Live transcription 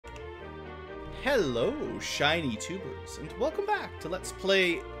Hello, Shiny Tubers, and welcome back to Let's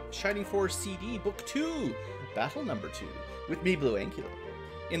Play Shining Force CD Book 2, Battle Number 2, with me, BlueAnkylo.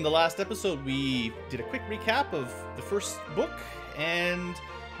 In the last episode, we did a quick recap of the first book, and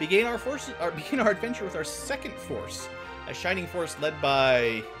began our adventure with our second force, a Shining Force led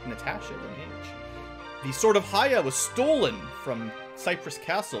by Natasha, the mage. The Sword of Haya was stolen from Cypress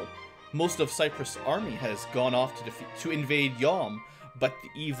Castle. Most of Cypress' army has gone off to invade Yom, but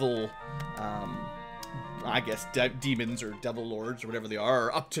the evil, I guess, demons or devil lords or whatever they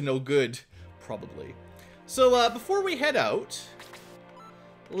are up to no good, probably. So before we head out,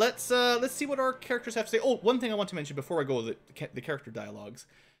 let's see what our characters have to say. Oh, one thing I want to mention before I go with the character dialogues.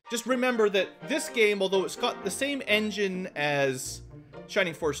 Just remember that this game, although it's got the same engine as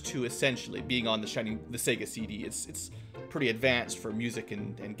Shining Force 2, essentially being on the Sega CD, it's pretty advanced for music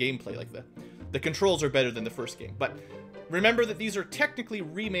and gameplay. Like the controls are better than the first game, but remember that these are technically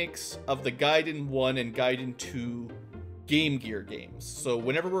remakes of the Gaiden 1 and Gaiden 2 GameGear games. So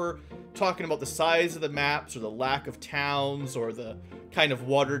whenever we're talking about the size of the maps or the lack of towns or the kind of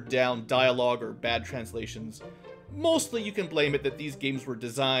watered down dialogue or bad translations, mostly you can blame it that these games were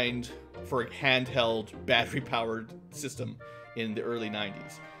designed for a handheld battery powered system in the early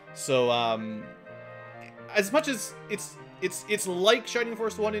 90s. So as much as it's like Shining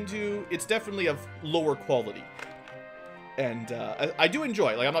Force 1 and 2, it's definitely of lower quality. And I do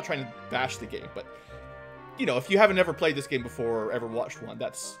enjoy it. Like, I'm not trying to bash the game, but you know, if you haven't ever played this game before or ever watched one,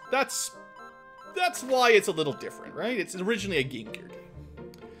 that's why it's a little different, right? It's originally a GameGear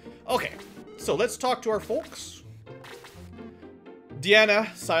game. Okay, so let's talk to our folks.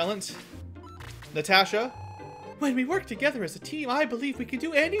 Deanna, silent. Natasha, when we work together as a team, I believe we can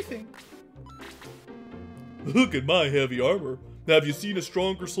do anything. Look at my heavy armor. Have you seen a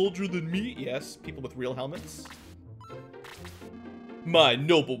stronger soldier than me? Yes, people with real helmets. My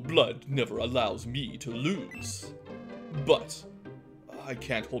noble blood never allows me to lose. But I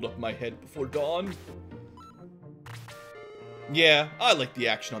can't hold up my head before dawn. Yeah, I like the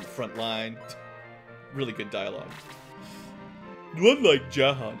action on the front line. Really good dialogue. Unlike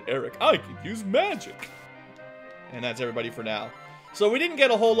Jahan Eric, I can use magic. And that's everybody for now. So we didn't get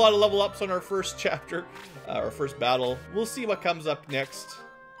a whole lot of level ups on our first chapter, our first battle. We'll see what comes up next.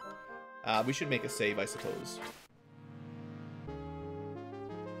 We should make a save, I suppose.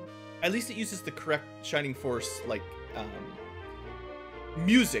 At least it uses the correct Shining Force, like,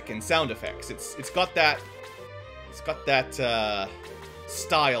 music and sound effects. It's got that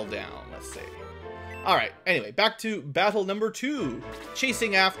style down, let's say. Alright, anyway, back to battle number 2.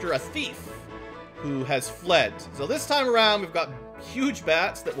 Chasing after a thief who has fled. So this time around, we've got huge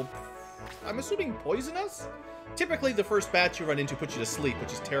bats that will, I'm assuming, poison us? Typically, the first bat you run into puts you to sleep,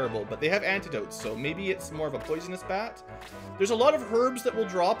 which is terrible, but they have antidotes, so maybe it's more of a poisonous bat. There's a lot of herbs that will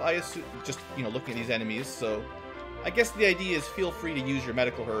drop, I assume, just, you know, looking at these enemies, so I guess the idea is feel free to use your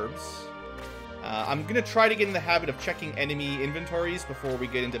medical herbs. I'm going to try to get in the habit of checking enemy inventories before we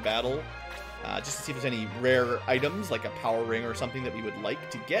get into battle, just to see if there's any rare items, like a power ring or something that we would like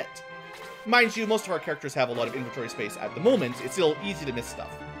to get. Mind you, most of our characters have a lot of inventory space at the moment. It's still easy to miss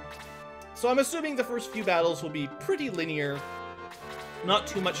stuff. So I'm assuming the first few battles will be pretty linear. Not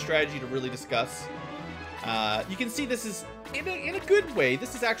too much strategy to really discuss. You can see this is, in a good way,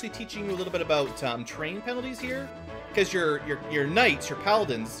 this is actually teaching you a little bit about terrain penalties here. Because your knights, your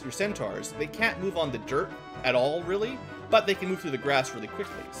paladins, your centaurs, they can't move on the dirt at all, really. But they can move through the grass really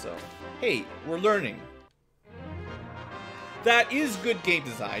quickly. So, hey, we're learning. That is good game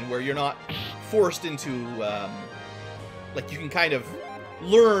design, where you're not forced into, like, you can kind of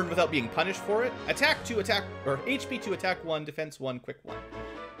learn without being punished for it. Attack 2, attack, or HP 2, attack 1, defense 1, quick 1.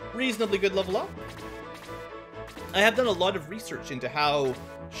 Reasonably good level up. I have done a lot of research into how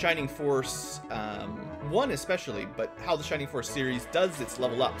Shining Force 1 especially, but how the Shining Force series does its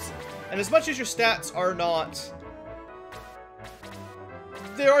level ups. And as much as your stats are not,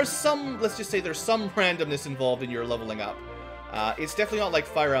 there are some, let's just say there's some randomness involved in your leveling up. It's definitely not like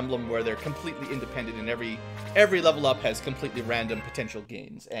Fire Emblem, where they're completely independent and every level up has completely random potential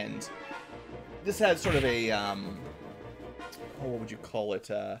gains. And this has sort of a, what would you call it?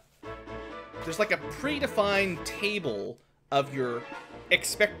 There's like a predefined table of your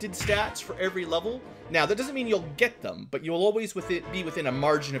expected stats for every level. Now, that doesn't mean you'll get them, but you'll always be within a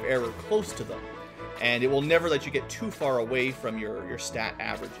margin of error close to them. And it will never let you get too far away from your stat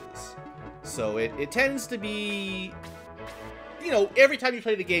averages. So it tends to be, you know, every time you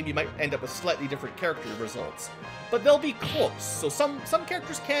play the game, you might end up with slightly different character results. But they'll be close. So some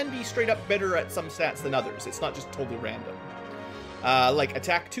characters can be straight up better at some stats than others. It's not just totally random. Like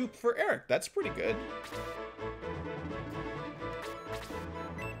attack 2 for Eric. That's pretty good.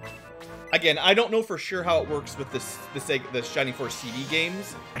 Again, I don't know for sure how it works with the Shining Force CD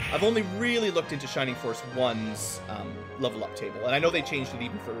games. I've only really looked into Shining Force 1's level up table, and I know they changed it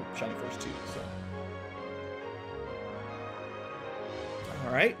even for Shining Force 2, so.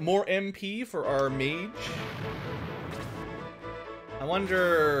 Alright, more MP for our mage. I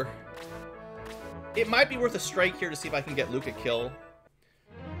wonder... It might be worth a strike here to see if I can get Luke a kill,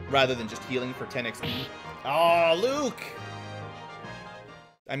 rather than just healing for 10 XP. Oh, Luke!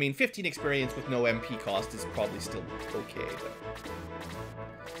 I mean, 15 experience with no MP cost is probably still okay, but...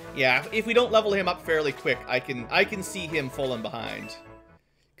 Yeah, if we don't level him up fairly quick, I can see him falling behind.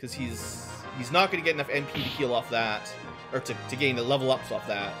 Because he's not going to get enough MP to heal off that, or to gain the level ups off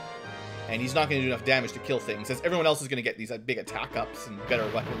that. And he's not going to do enough damage to kill things, as everyone else is going to get these big attack ups and better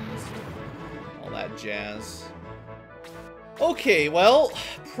weapons. All that jazz. Okay, well,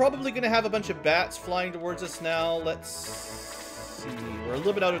 probably going to have a bunch of bats flying towards us now. Let's see. We're a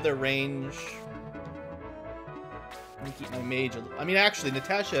little bit out of their range. Let me keep my mage. I mean, actually,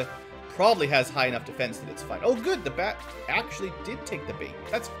 Natasha probably has high enough defense that it's fine. Oh, good. The bat actually did take the bait.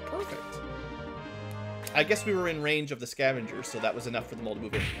 That's perfect. I guess we were in range of the scavenger, so that was enough for them all to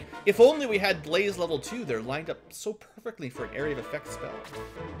move in. If only we had Blaze level 2. They're lined up so perfectly for an area of effect spell.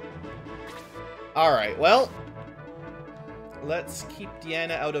 Alright, well, let's keep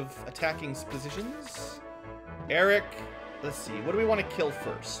Deanna out of attacking positions. Eric, let's see. What do we want to kill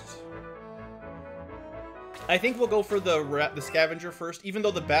first? I think we'll go for the scavenger first. Even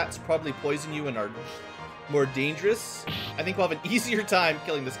though the bats probably poison you and are more dangerous, I think we'll have an easier time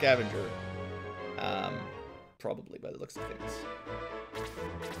killing the scavenger. Probably, by the looks of things.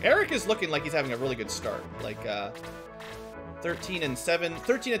 Eric is looking like he's having a really good start. Like, 13 and 7.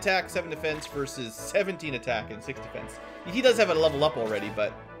 13 attack, 7 defense versus 17 attack and 6 defense. He does have a level up already,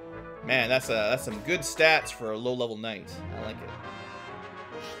 but man, that's some good stats for a low-level knight. I like it.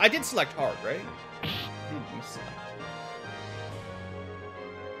 I did select hard, right?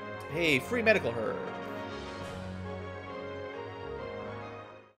 Hey, free medical herb.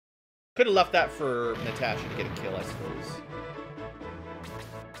 Could have left that for Natasha to get a kill, I suppose.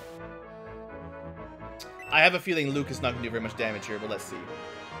 I have a feeling Luke is not going to do very much damage here, but let's see.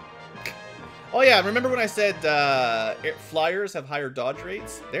 Oh yeah, remember when I said flyers have higher dodge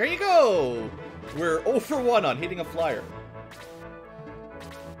rates? There you go! We're 0 for 1 on hitting a flyer.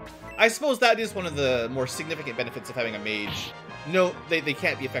 I suppose that is one of the more significant benefits of having a mage. No, they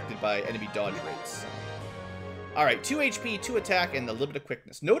can't be affected by enemy dodge rates. Alright, 2 HP, 2 attack, and a little bit of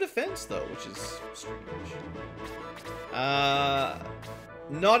quickness. No defense, though, which is strange.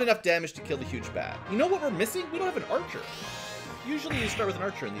 Not enough damage to kill the huge bat. You know what we're missing? We don't have an archer. Usually you start with an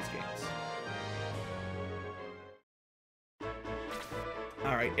archer in these games.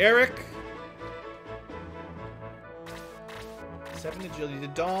 Alright, Eric. 7 agility to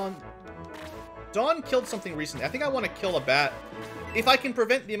Dawn. Dawn killed something recently. I think I want to kill a bat. If I can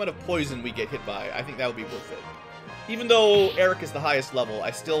prevent the amount of poison we get hit by, I think that would be worth it. Even though Eric is the highest level,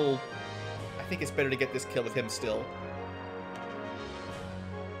 I think it's better to get this kill with him still.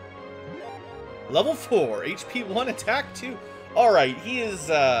 Level 4, HP 1, attack 2. Alright, he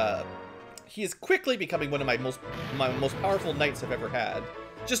is quickly becoming one of my most powerful knights I've ever had.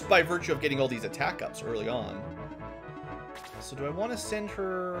 Just by virtue of getting all these attack ups early on. So do I want to send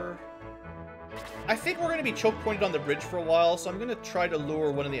her... I think we're going to be choke pointed on the bridge for a while, so I'm going to try to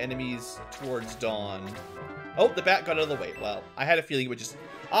lure one of the enemies towards Dawn. Oh, the bat got out of the way. Well, I had a feeling it would just...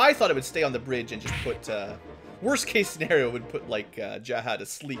 I thought it would stay on the bridge and just put... worst case scenario would put, like, Jaha to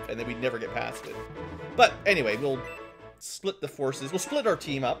sleep, and then we'd never get past it. But anyway, we'll split the forces. We'll split our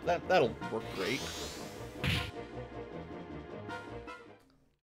team up. That'll work great.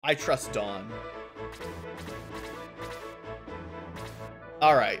 I trust Dawn.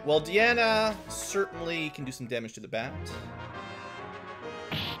 Alright, well, Deanna certainly can do some damage to the bat.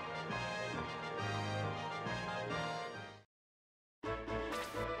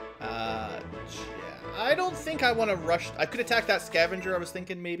 I don't think I want to rush... I could attack that scavenger, I was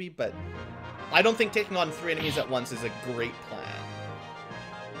thinking, maybe, but I don't think taking on 3 enemies at once is a great plan.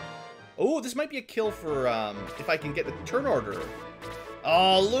 Oh, this might be a kill for, if I can get the turn order.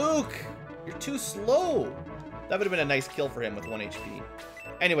 Oh, Luke! You're too slow! That would have been a nice kill for him with 1 HP.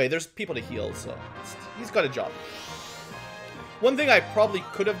 Anyway, there's people to heal, so he's got a job. One thing I probably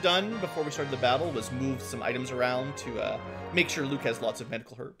could have done before we started the battle was move some items around to make sure Luke has lots of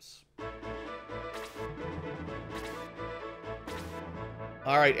medical herbs.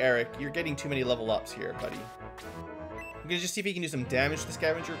 Alright, Eric, you're getting too many level ups here, buddy. I'm gonna just see if he can do some damage to the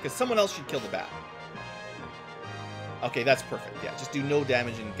scavenger, because someone else should kill the bat. Okay, that's perfect. Yeah, just do no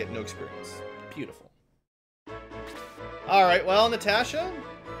damage and get no experience. Beautiful. Alright, well, Natasha,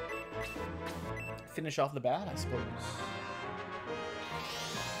 finish off the bat, I suppose.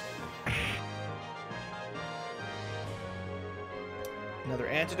 Another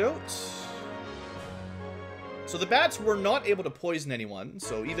antidote. So the bats were not able to poison anyone,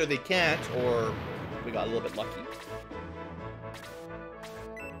 so either they can't or we got a little bit lucky.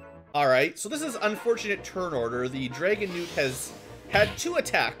 Alright, so this is unfortunate turn order. The Dragon Newt has had 2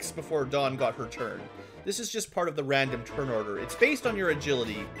 attacks before Dawn got her turn. This is just part of the random turn order. It's based on your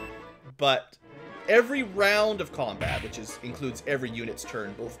agility, but every round of combat, which includes every unit's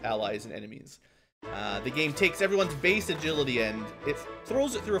turn, both allies and enemies, the game takes everyone's base agility and it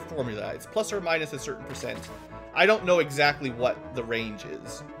throws it through a formula. It's plus or minus a certain percent. I don't know exactly what the range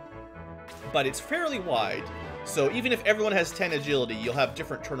is, but it's fairly wide. So even if everyone has 10 agility, you'll have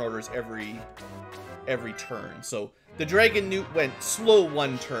different turn orders every turn. So the Dragon Newt went slow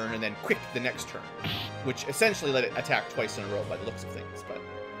one turn and then quick the next turn, which essentially let it attack twice in a row by the looks of things. But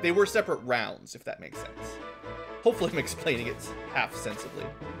they were separate rounds, if that makes sense. Hopefully I'm explaining it half sensibly.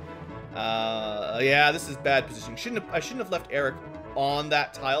 Yeah, this is bad positioning. I shouldn't have left Eric on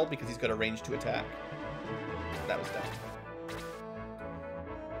that tile because he's got a range to attack. That was dumb.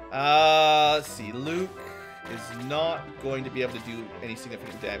 Let's see. Luke is not going to be able to do any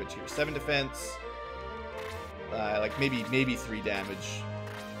significant damage here. 7 defense. Like maybe 3 damage.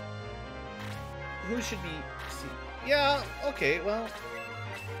 Who should be... Yeah, okay, well...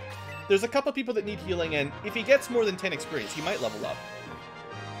 There's a couple people that need healing, and if he gets more than 10 experience, he might level up.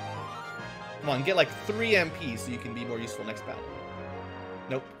 Come on, get like 3 MP so you can be more useful next battle.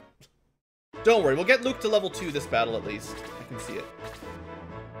 Nope. Don't worry, we'll get Luke to level 2 this battle at least. I can see it.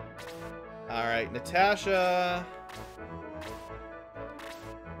 Alright, Natasha...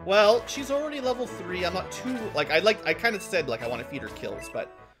 Well, she's already level 3. I'm not too... I kind of said, I want to feed her kills,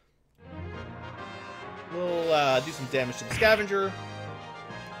 but... We'll do some damage to the Scavenger.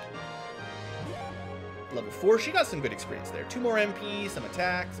 Level 4. She got some good experience there. 2 more MP, some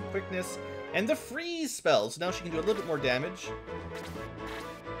attack, some quickness, and the freeze spell. So now she can do a little bit more damage.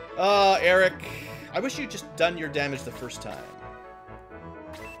 Eric. I wish you'd just done your damage the first time.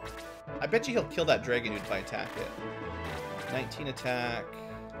 I bet you he'll kill that Dragon Newt if I attack it. 19 attack.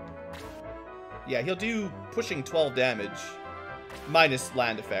 Yeah, he'll do pushing 12 damage. Minus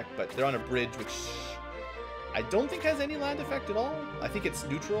land effect, but they're on a bridge, which I don't think has any land effect at all. I think it's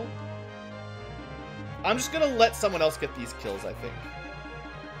neutral. I'm just gonna let someone else get these kills, I think.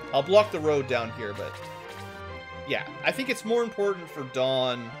 I'll block the road down here, but... Yeah, I think it's more important for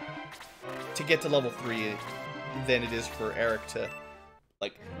Dawn to get to level 3 than it is for Eric to...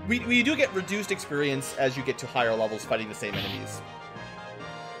 we do get reduced experience as you get to higher levels fighting the same enemies.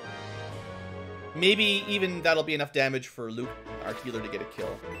 Maybe even that'll be enough damage for Luke, our healer, to get a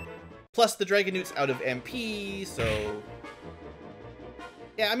kill. Plus, the Dragon Newt's out of MP, so...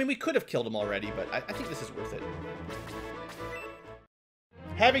 Yeah, I mean, we could have killed him already, but I think this is worth it.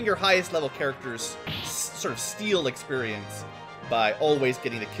 Having your highest level characters sort of steal experience by always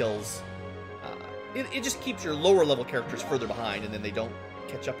getting the kills, it just keeps your lower level characters further behind, and then they don't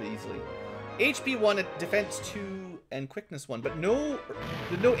catch up easily. HP 1, defense 2, and quickness 1, but no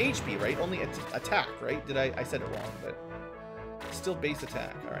HP, right? Only attack, right? I said it wrong, but still base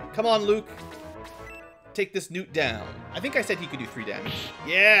attack. All right, come on, Luke. Take this Newt down. I think I said he could do 3 damage.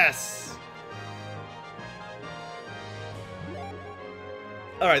 Yes!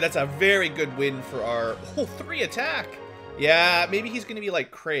 Alright, that's a very good win for our... Oh, 3 attack! Yeah, maybe he's going to be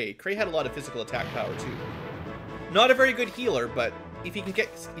like Cray. Cray had a lot of physical attack power, too. Not a very good healer, but if he can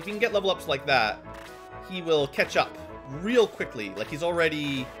get level ups like that, he will catch up real quickly. Like, he's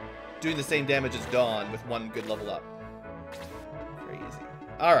already doing the same damage as Dawn with 1 good level up. Crazy.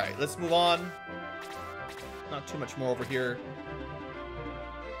 Alright, let's move on. Not too much more over here.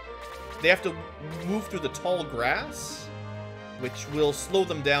 They have to move through the tall grass, which will slow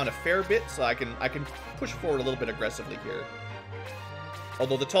them down a fair bit, so I can push forward a little bit aggressively here.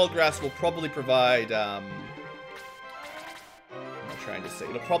 Although the tall grass will probably provide, what am I trying to say?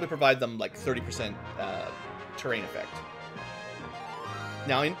 It'll probably provide them like 30% terrain effect.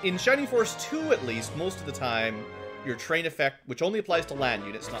 Now, in Shining Force 2 at least, most of the time, your terrain effect, which only applies to land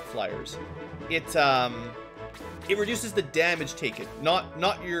units, not flyers, it reduces the damage taken,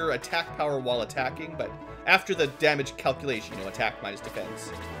 not your attack power while attacking, but after the damage calculation, attack minus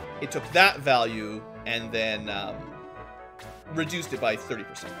defense. It took that value and then reduced it by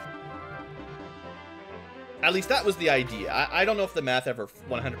 30%. At least that was the idea. I don't know if the math ever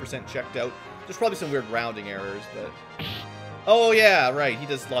 100% checked out. There's probably some weird rounding errors, but... Oh yeah, right, he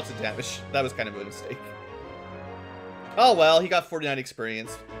does lots of damage. That was kind of a mistake. Oh well, he got 49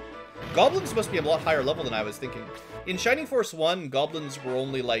 experience. Goblins must be a lot higher level than I was thinking. In Shining Force 1, goblins were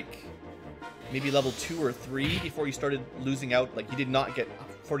only like maybe level 2 or 3 before you started losing out. Like, you did not get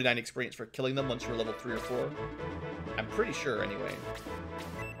 49 experience for killing them once you were level 3 or 4. I'm pretty sure, anyway.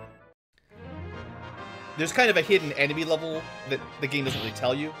 There's kind of a hidden enemy level that the game doesn't really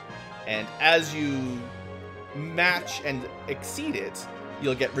tell you. And as you match and exceed it,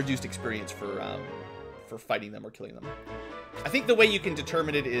 you'll get reduced experience for fighting them or killing them. I think the way you can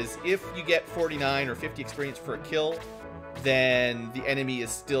determine it is if you get 49 or 50 experience for a kill, then the enemy is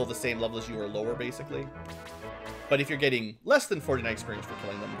still the same level as you or lower, basically. But if you're getting less than 49 experience for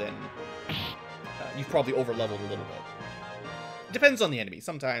killing them, then you've probably over-leveled a little bit. Depends on the enemy.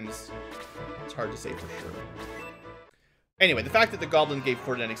 Sometimes it's hard to say for sure. Anyway, the fact that the goblin gave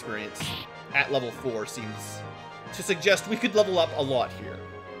 49 experience at level 4 seems to suggest we could level up a lot here.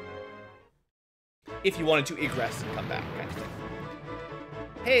 If you wanted to egress and come back, kind of thing.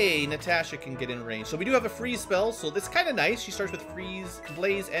 Hey, Natasha can get in range. So we do have a freeze spell, so that's kind of nice. She starts with freeze,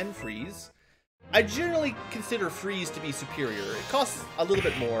 blaze, and freeze. I generally consider freeze to be superior. It costs a little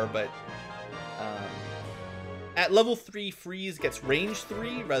bit more, but at level 3, freeze gets range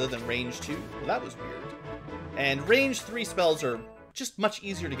 3 rather than range 2. Well, that was weird. And range 3 spells are just much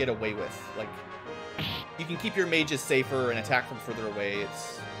easier to get away with. Like, you can keep your mages safer and attack from further away.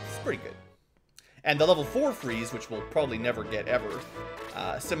 It's pretty good. And the level 4 freeze, which we'll probably never get ever,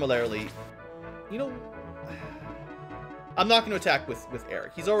 similarly, you know, I'm not going to attack with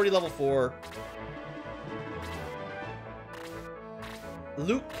Eric. He's already level 4.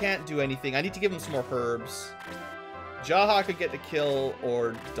 Luke can't do anything. I need to give him some more herbs. Jaha could get the kill,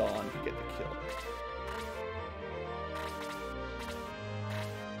 or Dawn could get the kill.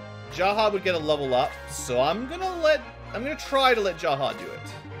 Jaha would get a level up, so I'm gonna try to let Jaha do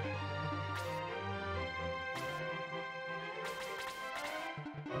it.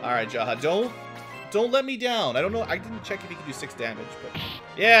 Alright, Jaha, don't let me down. I don't know, I didn't check if he could do 6 damage, but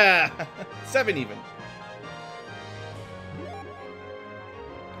yeah, 7 even.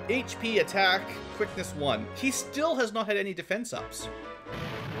 HP, attack, quickness 1. He still has not had any defense ups.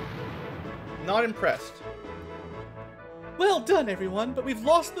 Not impressed. Well done, everyone, but we've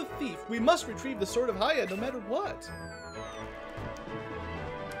lost the thief. We must retrieve the Sword of Haya no matter what.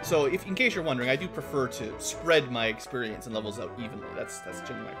 So, in case you're wondering, I do prefer to spread my experience and levels out evenly. That's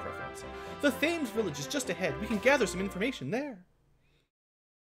generally my preference. The Thames village is just ahead. We can gather some information there.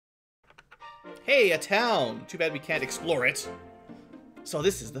 Hey, a town. Too bad we can't explore it. So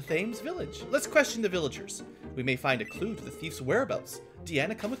this is the Thames village. Let's question the villagers. We may find a clue to the thief's whereabouts.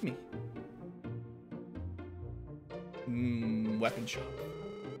 Deanna, come with me. Weapon shop.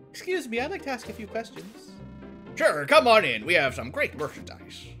 Excuse me, I'd like to ask a few questions. Sure, come on in. We have some great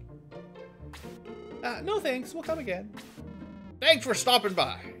merchandise. No thanks. We'll come again. Thanks for stopping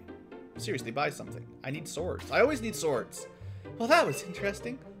by. Seriously, buy something. I need swords. I always need swords. Well, that was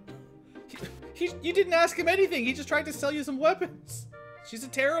interesting. You didn't ask him anything. He just tried to sell you some weapons. She's a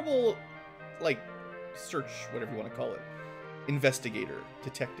terrible, like, search, whatever you want to call it. Investigator.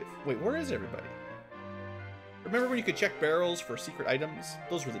 Detective. Wait, where is everybody? Remember when you could check barrels for secret items?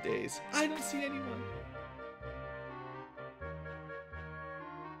 Those were the days. I don't see anyone.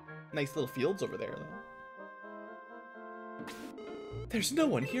 Nice little fields over there, though. There's no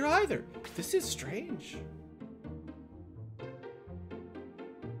one here either. This is strange.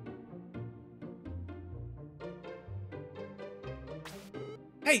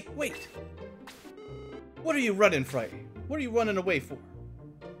 Hey, wait! What are you running from? What are you running away for?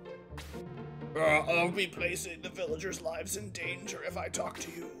 I'll be placing the villagers' lives in danger if I talk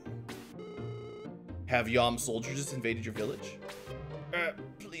to you. Have Yom soldiers invaded your village?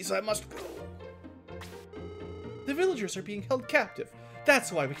 Please, I must go. The villagers are being held captive.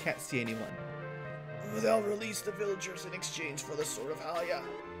 That's why we can't see anyone. They'll release the villagers in exchange for the Sword of Haya.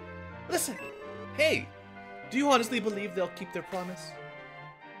 Listen! Hey! Do you honestly believe they'll keep their promise?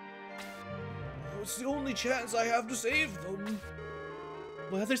 It's the only chance I have to save them.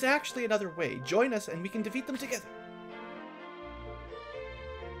 Well, there's actually another way. Join us and we can defeat them together.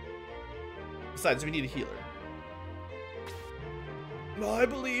 Besides, we need a healer. I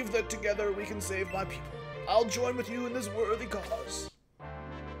believe that together we can save my people. I'll join with you in this worthy cause.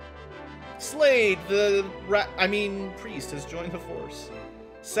 Slade, the priest, has joined the force.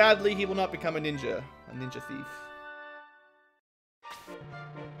 Sadly, he will not become a ninja thief.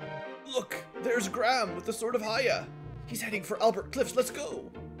 Look, there's Graham with the Sword of Haya. He's heading for Albert Cliffs. Let's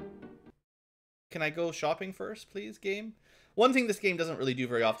go. Can I go shopping first, please, game? One thing this game doesn't really do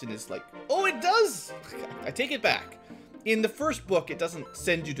very often is like, oh, it does. I take it back. In the first book, it doesn't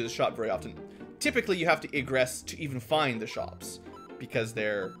send you to the shop very often. Typically, you have to egress to even find the shops because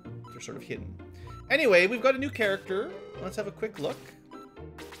they're sort of hidden. Anyway, we've got a new character. Let's have a quick look.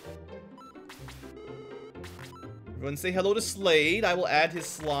 Everyone say hello to Slade. I will add his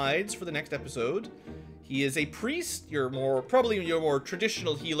slides for the next episode. He is a priest. Probably your more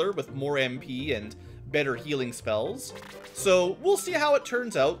traditional healer with more MP and better healing spells. So we'll see how it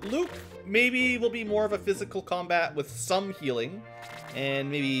turns out. Luke maybe will be more of a physical combat with some healing. And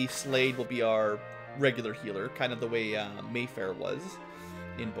maybe Slade will be our regular healer, kind of the way Mayfair was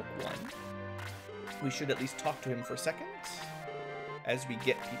in Book 1. We should at least talk to him for a second as we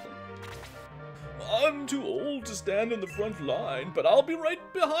get people. I'm too old to stand in the front line, but I'll be right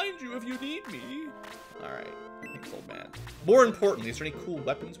behind you if you need me. Alright, thanks, old man. More importantly, is there any cool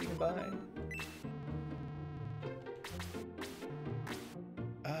weapons we can buy?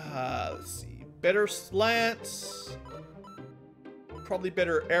 Let's see. Better slants. Probably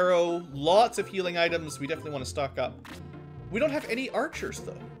better arrow. Lots of healing items. We definitely want to stock up. We don't have any archers,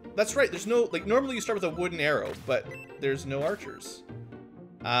 though. That's right, there's no... Like, normally you start with a wooden arrow, but there's no archers.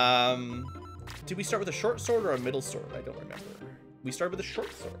 Did we start with a short sword or a middle sword? I don't remember. We started with a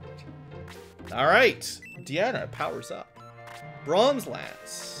short sword. Alright. Deanna powers up. Bronze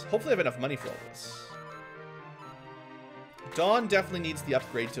lance. Hopefully I have enough money for all this. Dawn definitely needs the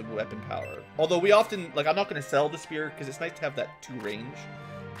upgrade to weapon power. Although we often... Like, I'm not going to sell the spear because it's nice to have that 2 range.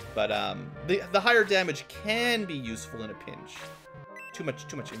 But the higher damage can be useful in a pinch. Too much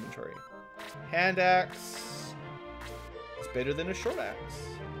inventory. Hand axe. It's better than a short axe.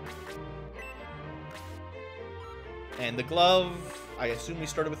 And the glove, I assume we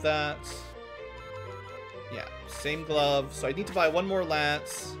started with that. Yeah, same glove. So I need to buy 1 more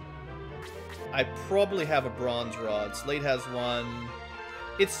lance. I probably have a bronze rod. Slade has 1.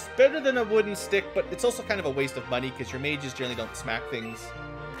 It's better than a wooden stick, but it's also kind of a waste of money because your mages generally don't smack things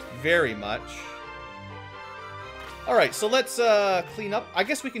very much. Alright, so let's clean up. I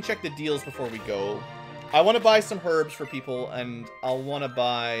guess we can check the deals before we go. I want to buy some herbs for people, and I'll want to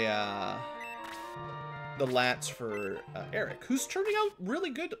buy... the lance for Eric, who's turning out really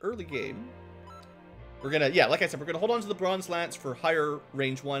good early game. We're gonna, yeah, like I said, we're gonna hold on to the bronze lance for higher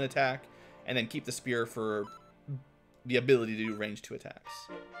range 1 attack, and then keep the spear for the ability to do range 2 attacks.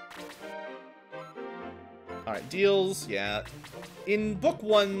 Alright, deals, yeah. In Book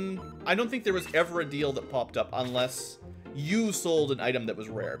 1, I don't think there was ever a deal that popped up unless you sold an item that was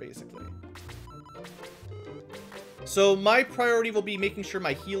rare, basically. So my priority will be making sure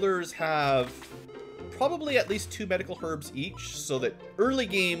my healers have probably at least 2 medical herbs each, so that early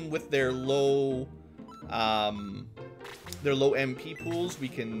game with their low MP pools, we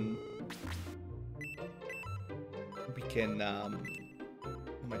can what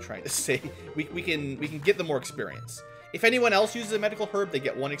am I trying to say? We can get them more experience. If anyone else uses a medical herb, they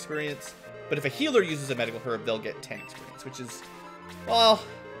get 1 experience. But if a healer uses a medical herb, they'll get 10 experience, which is, well,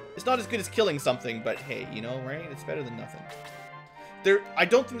 it's not as good as killing something, but hey, you know, right? It's better than nothing. I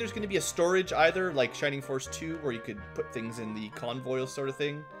don't think there's going to be a storage either, like Shining Force 2, where you could put things in the convoy sort of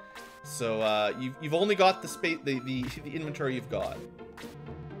thing. So you've only got the space, the inventory you've got.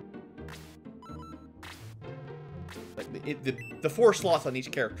 Like the 4 slots on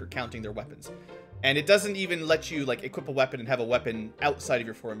each character, counting their weapons, and it doesn't even let you like equip a weapon and have a weapon outside of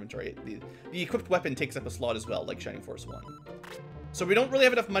your 4 inventory. The equipped weapon takes up a slot as well, like Shining Force 1. So we don't really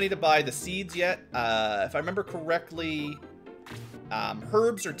have enough money to buy the seeds yet. If I remember correctly.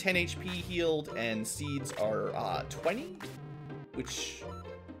 Herbs are 10 HP healed, and seeds are 20, which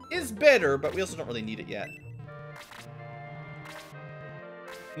is better, but we also don't really need it yet.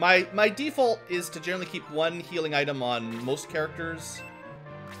 My default is to generally keep 1 healing item on most characters,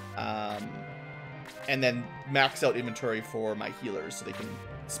 and then max out inventory for my healers so they can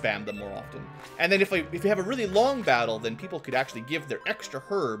spam them more often. And then if you have a really long battle, then people could actually give their extra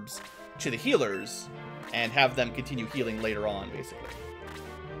herbs to the healers and have them continue healing later on, basically.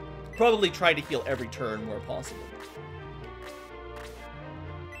 Probably try to heal every turn where possible.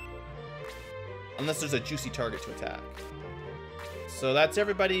 Unless there's a juicy target to attack. So that's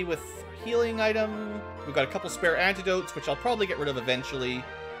everybody with healing item. We've got a couple spare antidotes, which I'll probably get rid of eventually,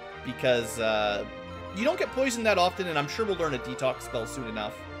 because you don't get poisoned that often, and I'm sure we'll learn a detox spell soon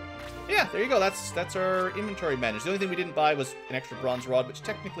enough. Yeah, there you go. That's our inventory managed. The only thing we didn't buy was an extra bronze rod, which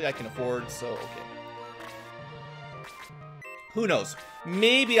technically I can afford, so okay. Who knows?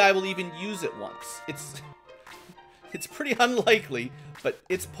 Maybe I will even use it once. It's pretty unlikely, but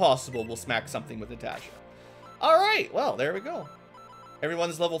it's possible we'll smack something with Natasha. Alright, well, there we go.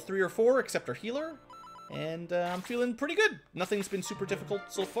 Everyone's level 3 or 4 except our healer. And I'm feeling pretty good. Nothing's been super difficult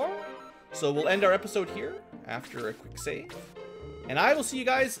so far. So we'll end our episode here after a quick save. And I will see you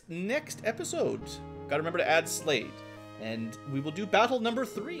guys next episode. Gotta remember to add Slade. And we will do battle number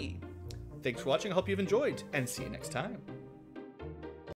 3. Thanks for watching. I hope you've enjoyed. And see you next time.